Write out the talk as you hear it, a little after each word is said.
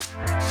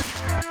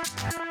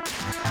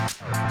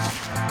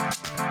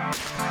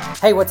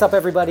Hey, what's up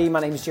everybody? My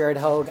name is Jared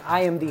Hogue. I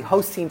am the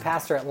host team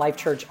pastor at Life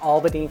Church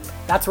Albany.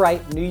 That's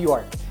right, New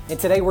York. And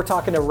today we're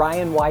talking to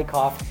Ryan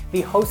Wyckoff,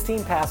 the host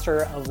team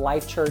pastor of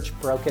Life Church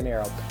Broken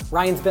Arrow.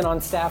 Ryan's been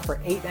on staff for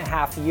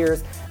 8.5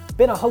 years,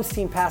 been a host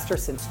team pastor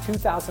since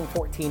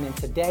 2014, and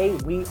today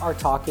we are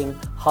talking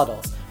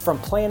huddles. From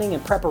planning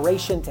and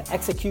preparation to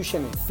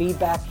execution and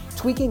feedback,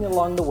 tweaking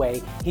along the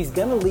way, he's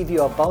gonna leave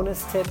you a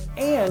bonus tip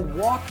and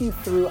walk you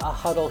through a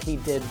huddle he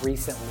did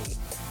recently.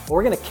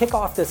 We're going to kick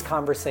off this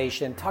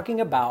conversation talking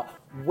about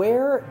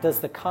where does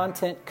the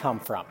content come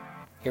from?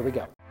 Here we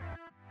go.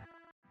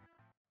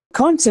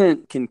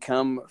 Content can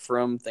come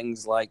from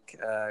things like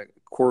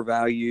core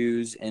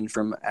values and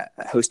from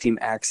host team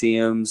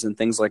axioms and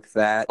things like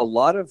that. A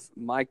lot of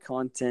my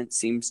content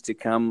seems to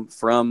come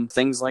from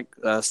things like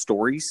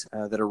stories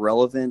that are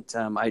relevant.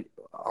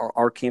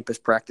 Our campus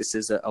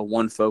practices a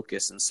one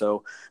focus. And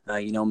so,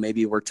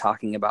 maybe we're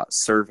talking about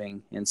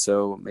serving. And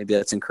so maybe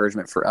that's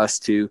encouragement for us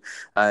to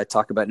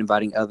talk about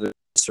inviting others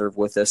to serve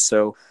with us.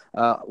 So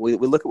we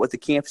look at what the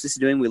campus is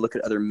doing. We look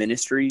at other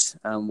ministries,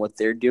 what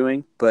they're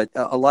doing. But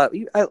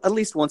at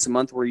least once a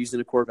month, we're using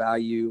a core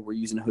value. We're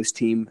using a host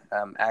team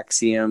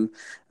axiom.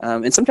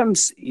 And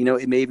sometimes,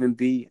 it may even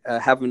be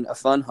having a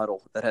fun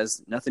huddle that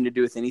has nothing to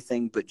do with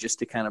anything, but just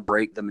to kind of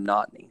break the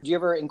monotony. Do you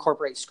ever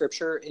incorporate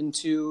scripture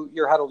into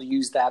your huddle to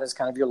use that as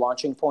kind of your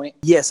launching point?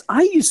 Yes,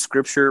 I use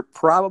scripture,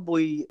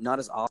 probably not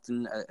as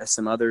often as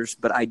some others,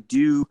 but I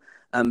do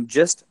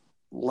just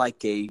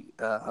like a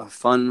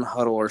fun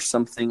huddle or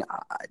something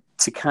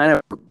to kind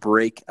of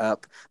break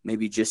up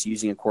maybe just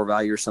using a core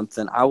value or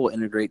something. I will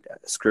integrate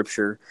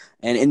scripture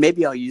and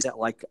maybe I'll use that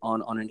like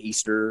on an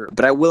Easter,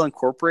 but I will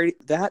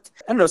incorporate that.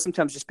 I don't know,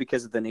 sometimes just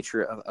because of the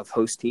nature of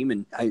host team,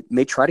 and I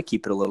may try to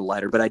keep it a little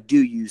lighter, but I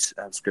do use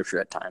scripture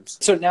at times.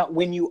 So now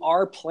when you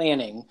are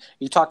planning,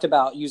 you talked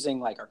about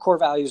using like our core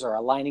values or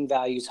aligning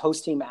values,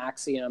 host team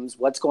axioms,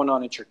 what's going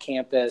on at your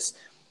campus.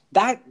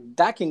 That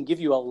can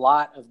give you a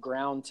lot of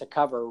ground to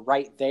cover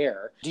right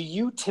there. Do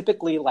you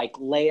typically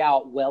lay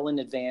out well in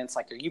advance?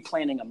 Are you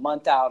planning a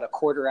month out, a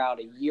quarter out,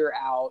 a year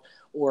out?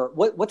 Or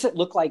what's it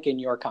look like in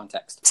your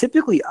context?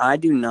 Typically, I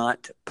do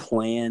not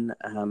plan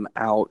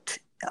out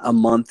a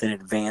month in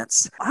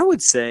advance. I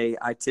would say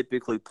I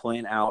typically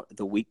plan out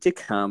the week to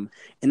come,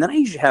 and then I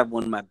usually have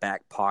one in my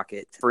back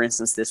pocket. For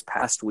instance, this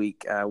past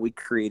week, we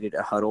created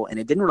a huddle, and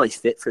it didn't really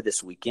fit for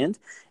this weekend.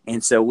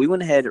 And so we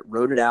went ahead,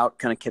 wrote it out,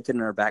 kind of kept it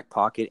in our back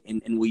pocket,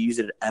 and we use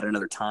it at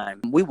another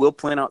time. We will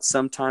plan out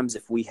sometimes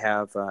if we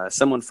have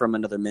someone from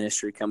another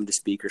ministry come to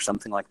speak or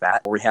something like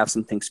that, or we have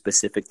something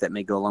specific that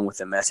may go along with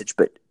the message.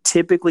 But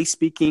typically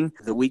speaking,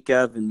 the week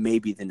of and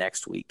maybe the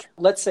next week.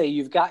 Let's say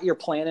you've got your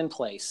plan in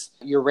place.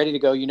 You're ready to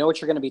go. You know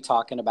what you're going to be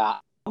talking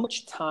about. How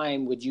much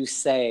time would you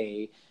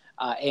say,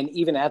 and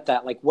even at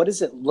that, what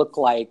does it look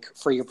like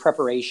for your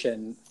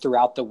preparation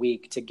throughout the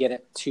week to get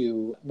it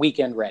to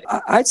weekend ready?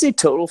 I'd say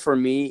total for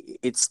me,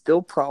 it's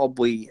still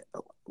probably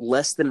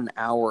less than an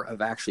hour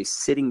of actually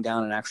sitting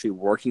down and actually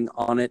working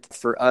on it.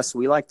 For us,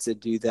 we like to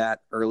do that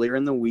earlier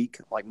in the week,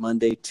 like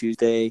Monday,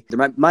 Tuesday.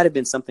 There might have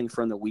been something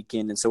from the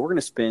weekend. And so we're going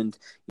to spend,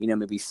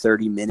 maybe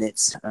 30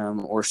 minutes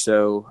or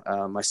so,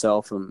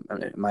 myself and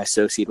my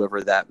associate,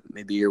 whoever that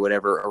may be or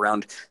whatever,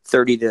 around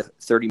 30 to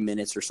 30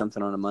 minutes or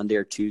something on a Monday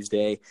or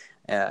Tuesday.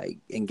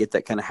 And get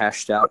that kind of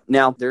hashed out.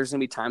 Now, there's going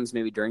to be times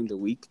maybe during the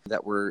week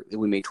that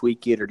we may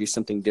tweak it or do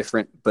something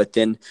different. But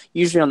then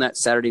usually on that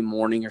Saturday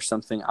morning or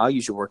something, I'll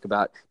usually work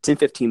about 10,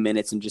 15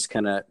 minutes and just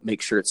kind of make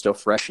sure it's still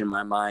fresh in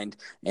my mind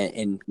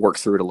and work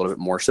through it a little bit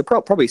more. So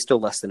probably still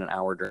less than an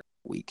hour during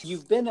the week.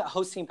 You've been a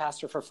host team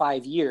pastor for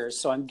 5 years.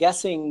 So I'm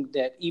guessing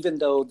that even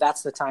though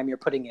that's the time you're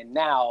putting in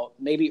now,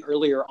 maybe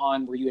earlier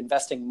on, were you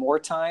investing more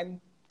time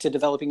to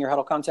developing your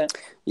huddle content?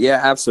 Yeah,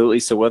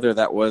 absolutely. So whether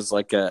that was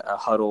like a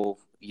huddle,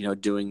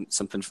 doing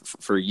something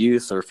for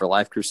youth or for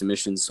Life Crew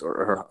Submissions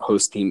or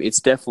host team,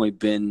 it's definitely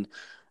been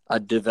a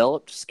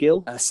developed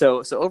skill.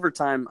 So over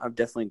time, I've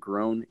definitely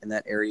grown in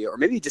that area, or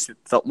maybe just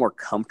felt more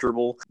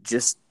comfortable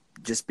just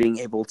being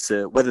able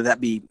to, whether that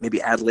be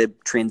maybe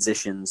ad-lib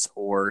transitions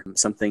or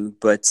something.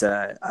 But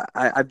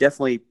I've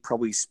definitely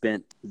probably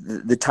spent,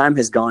 the time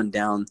has gone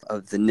down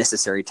of the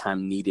necessary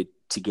time needed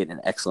to get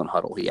an excellent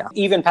huddle. Yeah.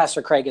 Even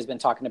Pastor Craig has been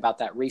talking about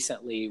that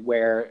recently,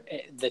 where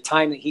the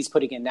time that he's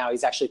putting in now,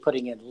 he's actually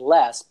putting in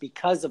less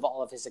because of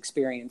all of his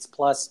experience,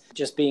 plus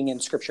just being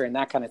in scripture and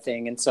that kind of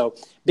thing. And so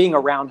being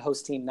around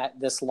host team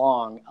this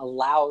long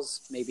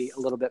allows maybe a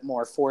little bit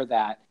more for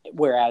that,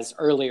 whereas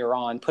earlier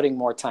on putting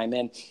more time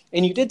in.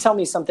 And you did tell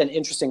me something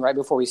interesting right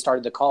before we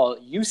started the call.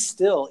 You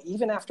still,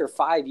 even after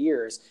 5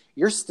 years,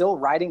 you're still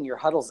writing your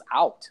huddles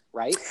out,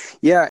 right?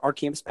 Yeah, our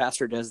campus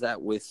pastor does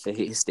that with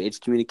his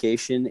stage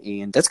communication,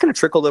 and that's kind of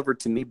trickled over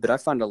to me, but I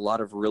find a lot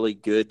of really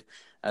good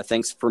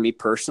Thanks for me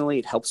personally.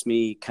 It helps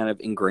me kind of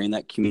ingrain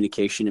that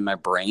communication in my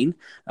brain.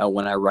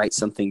 When I write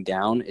something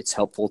down, it's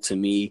helpful to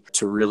me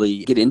to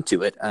really get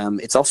into it.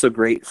 It's also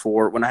great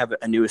for when I have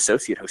a new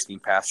associate hosting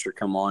pastor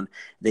come on,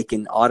 they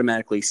can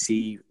automatically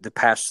see the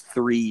past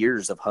 3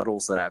 years of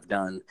huddles that I've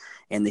done.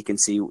 And they can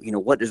see,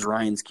 what does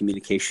Ryan's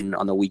communication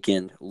on the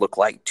weekend look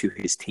like to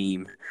his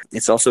team?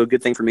 It's also a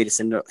good thing for me to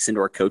send to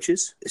our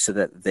coaches so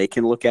that they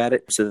can look at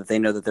it, so that they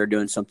know that they're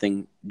doing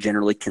something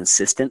generally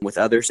consistent with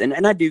others.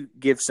 And I do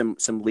give some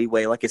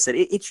leeway. Like I said,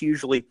 it's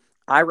usually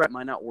I write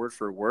mine out word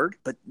for word,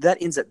 but that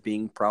ends up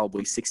being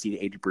probably 60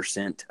 to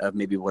 80% of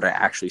maybe what I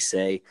actually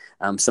say.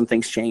 Some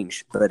things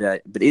change,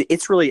 but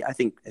it's really, I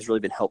think, has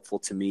really been helpful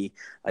to me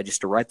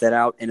just to write that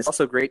out. And it's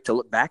also great to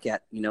look back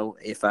at,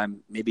 if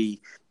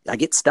I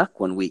get stuck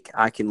one week,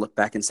 I can look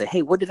back and say,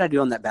 hey, what did I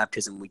do on that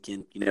baptism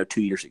weekend,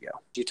 2 years ago?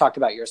 You talked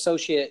about your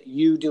associate,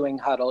 you doing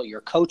huddle,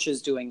 your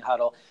coaches doing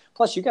huddle.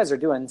 Plus, you guys are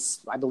doing,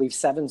 I believe,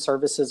 7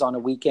 services on a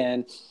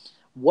weekend.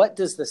 What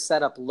does the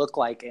setup look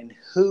like, and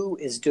who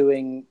is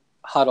doing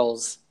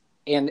huddles,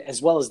 and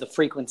as well as the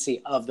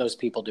frequency of those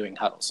people doing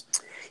huddles?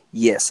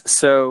 Yes.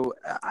 So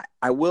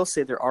I will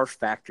say there are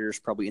factors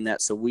probably in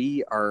that. So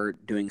we are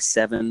doing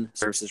 7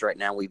 services right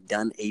now. We've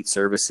done 8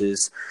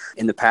 services.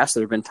 In the past,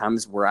 there have been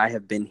times where I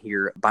have been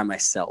here by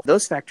myself.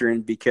 Those factor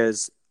in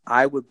because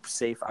I would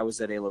say if I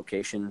was at a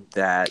location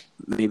that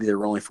maybe there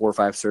were only 4 or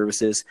 5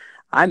 services,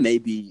 I may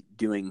be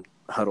doing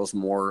huddles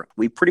more.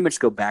 We pretty much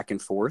go back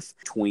and forth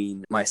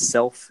between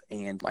myself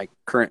and my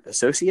current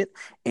associate,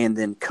 and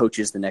then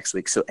coaches the next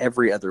week. So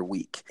every other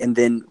week. And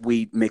then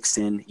we mix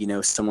in,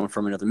 someone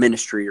from another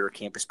ministry or a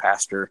campus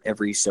pastor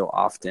every so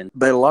often.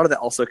 But a lot of that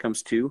also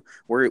comes to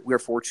we're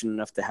fortunate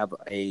enough to have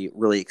a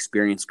really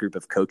experienced group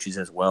of coaches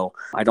as well.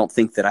 I don't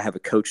think that I have a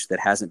coach that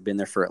hasn't been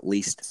there for at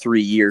least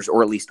 3 years,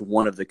 or at least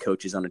one of the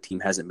coaches on a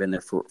team hasn't been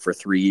there for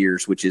 3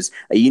 years, which is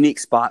a unique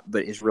spot,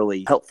 but is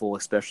really helpful,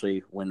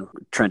 especially when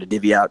trying to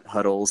divvy out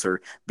huddles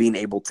or being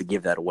able to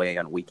give that away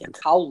on a weekend.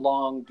 How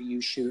long do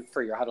you shoot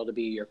for your huddle to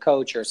be your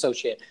coach or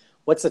associate?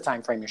 What's the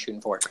time frame you're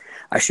shooting for?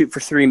 I shoot for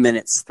 3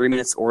 minutes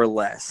or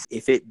less.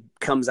 If it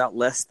comes out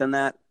less than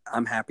that,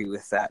 I'm happy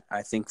with that.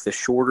 I think the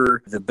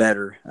shorter, the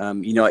better.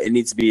 It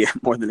needs to be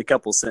more than a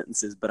couple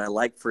sentences, but I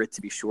like for it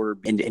to be shorter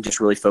and just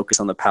really focus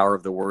on the power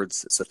of the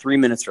words. So 3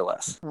 minutes or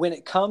less. When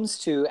it comes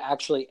to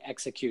actually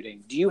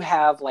executing, do you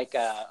have like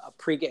a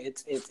pregame?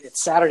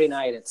 It's Saturday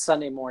night, it's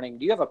Sunday morning.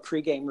 Do you have a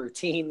pregame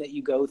routine that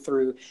you go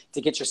through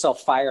to get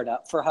yourself fired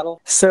up for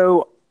huddle?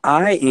 So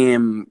I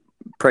am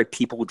probably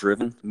people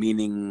driven,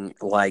 meaning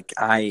like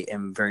I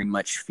am very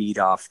much feed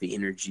off the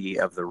energy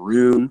of the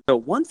room. So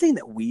one thing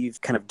that we've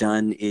kind of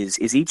done is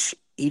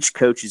each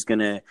coach is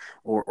gonna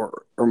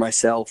or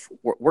myself,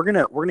 we're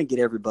gonna get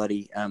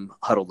everybody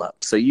huddled up.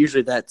 So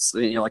usually that's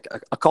like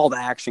a call to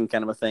action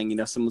kind of a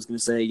thing. Someone's gonna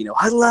say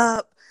huddle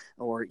up,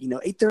 or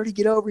 8:30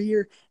 get over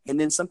here, and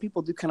then some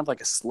people do kind of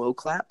like a slow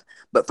clap.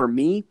 But for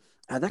me,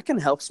 that kind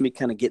of helps me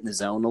kind of get in the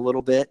zone a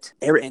little bit.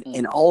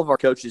 And all of our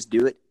coaches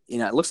do it.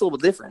 It looks a little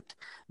bit different,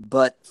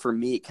 but for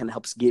me, it kind of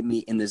helps get me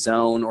in the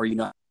zone, or,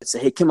 say,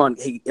 hey, come on,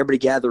 hey, everybody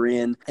gather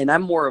in. And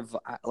I'm more of,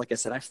 like I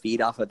said, I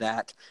feed off of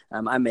that.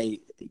 I may,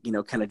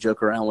 kind of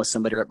joke around with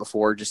somebody right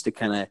before just to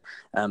kind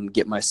of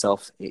get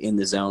myself in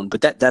the zone.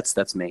 But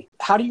that's me.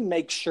 How do you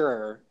make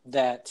sure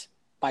that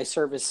by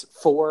service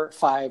 4,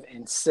 5,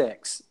 and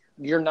 6,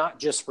 you're not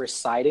just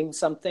reciting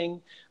something,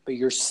 but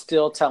you're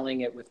still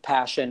telling it with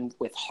passion,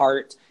 with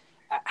heart?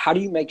 How do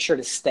you make sure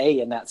to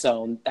stay in that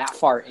zone that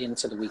far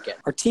into the weekend?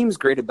 Our team's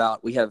great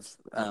about, we have,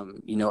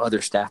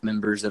 other staff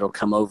members that'll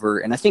come over,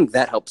 and I think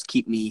that helps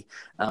keep me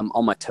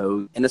on my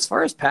toes. And as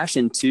far as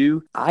passion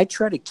too, I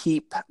try to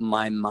keep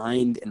my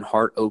mind and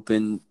heart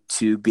open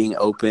to being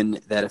open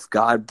that if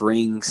God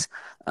brings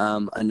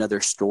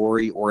another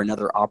story or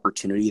another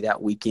opportunity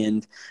that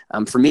weekend,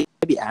 for me,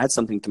 maybe add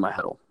something to my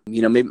huddle.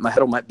 Maybe my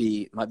huddle might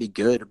be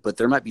good, but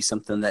there might be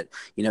something that,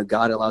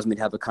 God allows me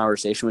to have a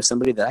conversation with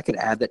somebody that I could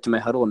add that to my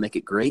huddle and make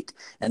it great.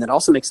 And that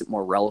also makes it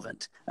more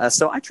relevant.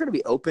 So I try to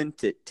be open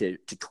to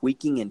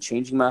tweaking and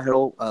changing my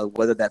huddle,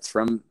 whether that's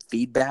from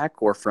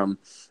feedback or from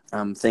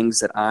things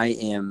that I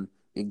am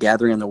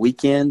gathering on the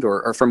weekend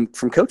or from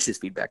coaches'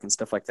 feedback and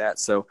stuff like that.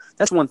 So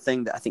that's one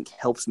thing that I think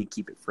helps me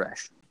keep it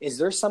fresh. Is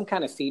there some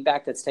kind of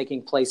feedback that's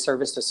taking place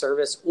service to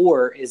service,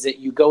 or is it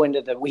you go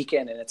into the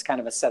weekend and it's kind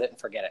of a set it and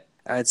forget it?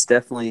 It's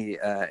definitely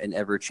an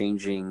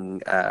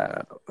ever-changing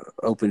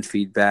open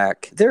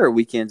feedback. There are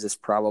weekends it's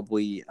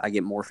probably I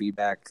get more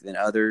feedback than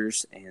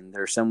others, and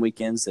there are some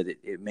weekends that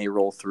it may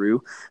roll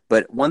through.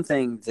 But one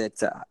thing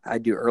that I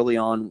do early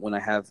on when I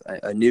have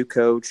a new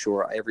coach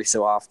or every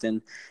so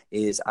often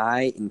is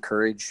I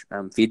encourage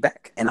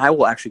feedback, and I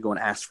will actually go and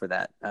ask for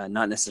that,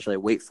 not necessarily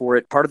wait for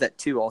it. Part of that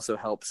too also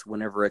helps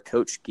whenever a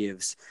coach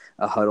gives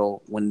a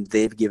huddle when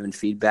they've given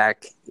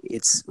feedback.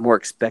 it's more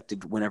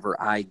expected whenever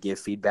I give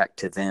feedback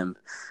to them.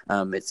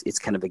 It's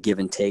kind of a give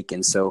and take.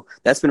 And so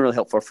that's been really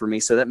helpful for me.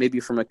 So that may be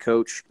from a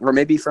coach or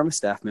maybe from a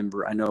staff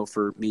member. I know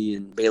for me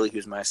and Bailey,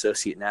 who's my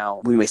associate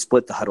now, we may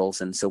split the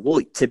huddles. And so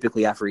we'll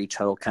typically after each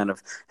huddle kind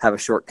of have a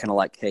short kind of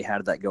like, hey, how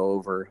did that go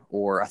over?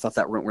 Or I thought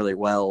that went really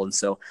well. And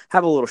so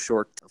have a little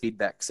short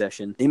feedback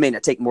session. It may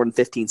not take more than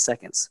 15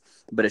 seconds,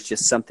 but it's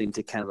just something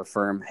to kind of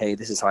affirm, hey,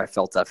 this is how I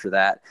felt after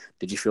that.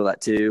 Did you feel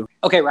that too?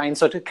 Okay, Ryan.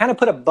 So to kind of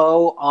put a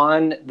bow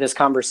on this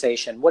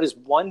conversation, what is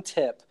one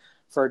tip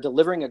for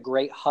delivering a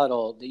great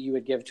huddle that you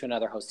would give to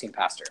another host team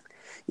pastor?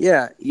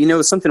 Yeah,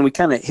 something we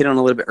kind of hit on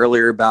a little bit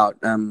earlier about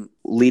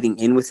leading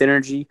in with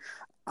energy.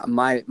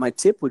 My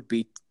tip would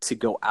be to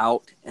go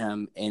out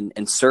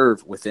and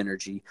serve with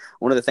energy.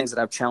 One of the things that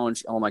I've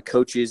challenged all my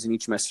coaches and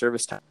each of my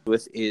service times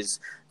with is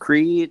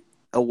create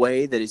a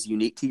way that is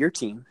unique to your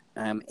team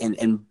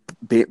and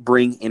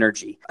bring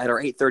energy. At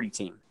our 8:30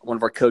 team, one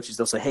of our coaches,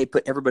 they'll say, hey,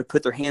 everybody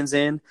put their hands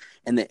in,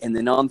 and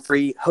then on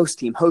three, host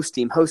team,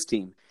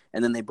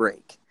 and then they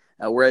break.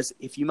 Whereas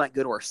if you might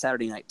go to our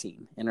Saturday night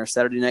team, and our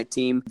Saturday night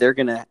team, they're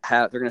gonna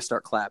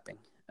start clapping.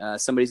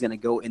 Somebody's going to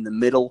go in the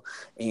middle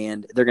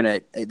and they're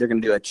going to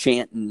do a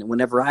chant. And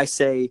whenever I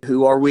say,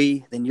 who are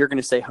we? Then you're going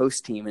to say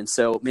host team. And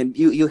so, man,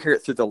 you'll hear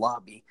it through the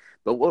lobby.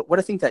 But what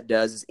I think that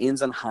does is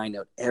ends on a high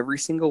note every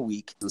single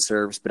week in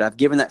service. But I've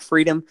given that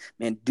freedom,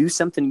 man, do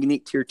something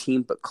unique to your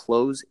team, but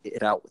close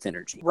it out with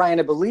energy. Ryan,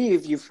 I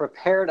believe you've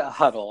prepared a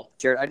huddle.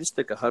 Jared, I just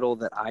took a huddle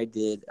that I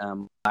did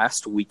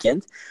last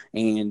weekend.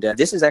 And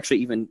this is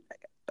actually even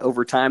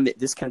over time,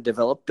 this kind of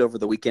developed over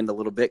the weekend a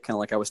little bit, kind of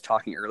like I was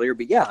talking earlier.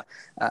 But yeah,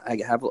 I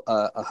have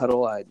a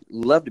huddle I'd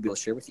love to be able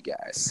to share with you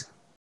guys.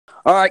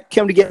 All right,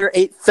 come together,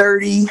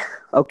 8:30.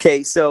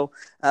 Okay, so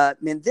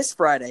man, this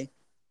Friday,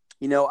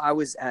 I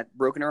was at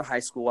Broken Arrow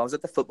High School. I was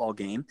at the football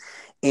game,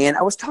 and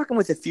I was talking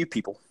with a few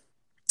people.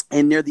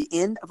 And near the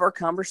end of our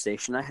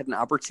conversation, I had an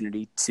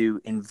opportunity to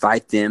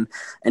invite them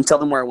and tell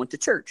them where I went to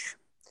church.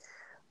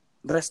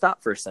 But I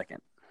stopped for a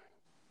second,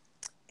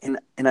 and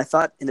I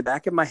thought in the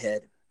back of my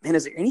head, man,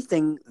 is there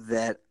anything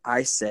that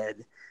I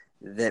said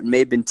that may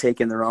have been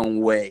taken the wrong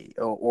way,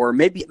 or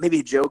maybe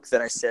a joke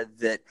that I said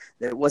that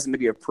wasn't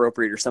maybe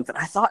appropriate or something?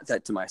 I thought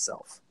that to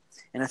myself,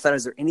 and I thought,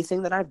 is there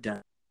anything that I've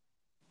done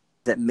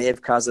that may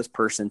have caused this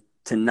person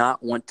to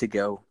not want to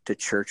go to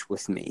church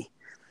with me?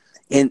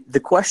 And the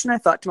question I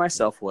thought to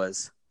myself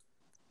was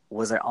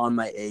I on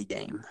my A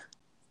game?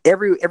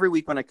 Every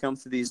week when I come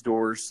through these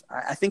doors,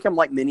 I think I'm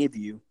like many of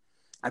you.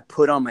 I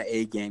put on my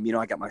A game.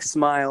 I got my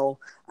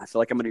smile. I feel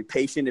like I'm going to be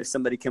patient if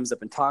somebody comes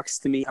up and talks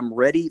to me. I'm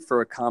ready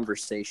for a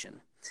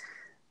conversation.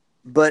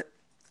 But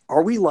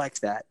are we like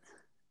that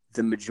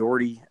the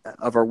majority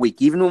of our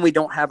week? Even when we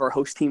don't have our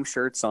host team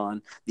shirts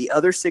on, the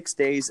other 6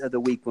 days of the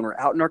week when we're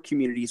out in our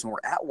communities, when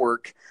we're at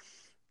work,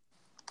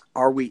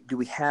 do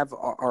we have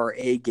our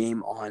A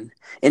game on?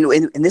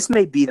 And this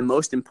may be the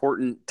most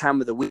important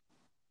time of the week,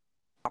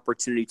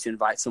 opportunity to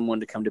invite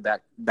someone to come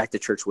back to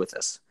church with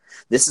us.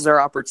 This is our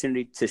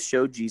opportunity to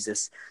show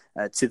Jesus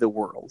to the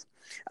world.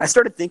 I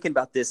started thinking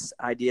about this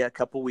idea a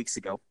couple weeks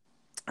ago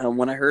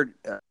when I heard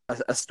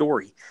a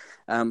story.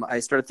 I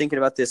started thinking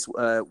about this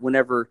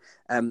whenever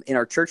in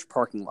our church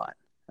parking lot,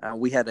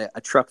 we had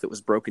a truck that was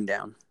broken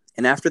down.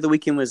 And after the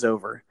weekend was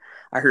over,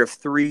 I heard of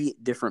 3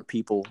 different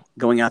people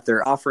going out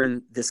there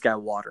offering this guy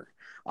water,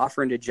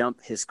 offering to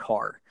jump his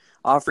car,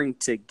 offering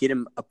to get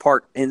him a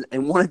part. And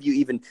one of you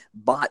even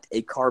bought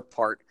a car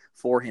part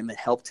for him and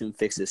helped him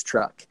fix his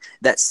truck.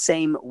 That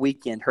same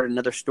weekend, heard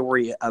another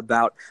story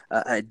about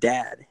a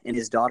dad and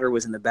his daughter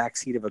was in the back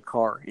seat of a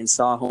car and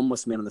saw a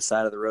homeless man on the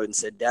side of the road and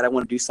said, Dad, I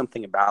want to do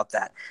something about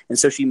that. And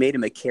so she made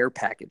him a care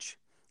package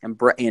and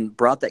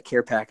brought that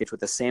care package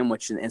with a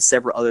sandwich and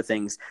several other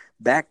things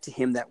back to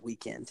him that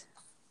weekend.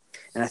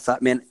 And I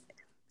thought, man,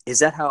 is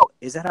that how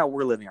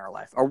we're living our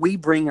life? Are we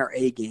bringing our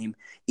A game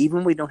even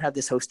when we don't have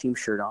this host team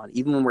shirt on,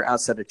 even when we're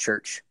outside of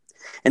church?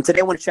 And today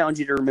I want to challenge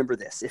you to remember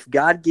this. If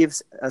God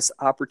gives us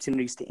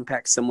opportunities to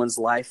impact someone's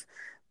life,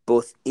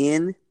 both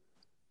in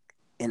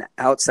and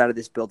outside of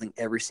this building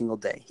every single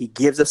day, he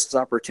gives us this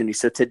opportunity.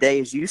 So today,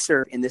 as you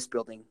serve in this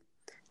building,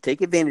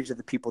 take advantage of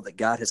the people that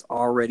God has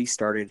already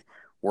started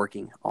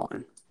working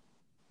on.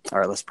 All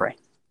right, let's pray.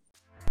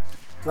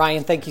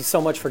 Ryan, thank you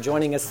so much for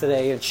joining us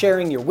today and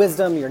sharing your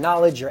wisdom, your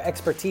knowledge, your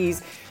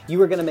expertise.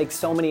 You are going to make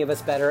so many of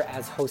us better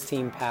as host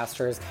team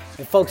pastors.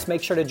 And folks,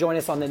 make sure to join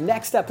us on the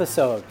next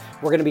episode.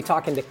 We're going to be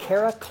talking to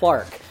Kara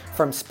Clark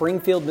from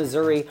Springfield,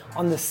 Missouri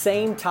on the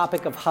same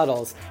topic of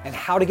huddles and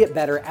how to get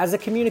better as a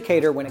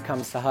communicator when it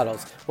comes to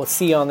huddles. We'll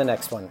see you on the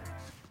next one.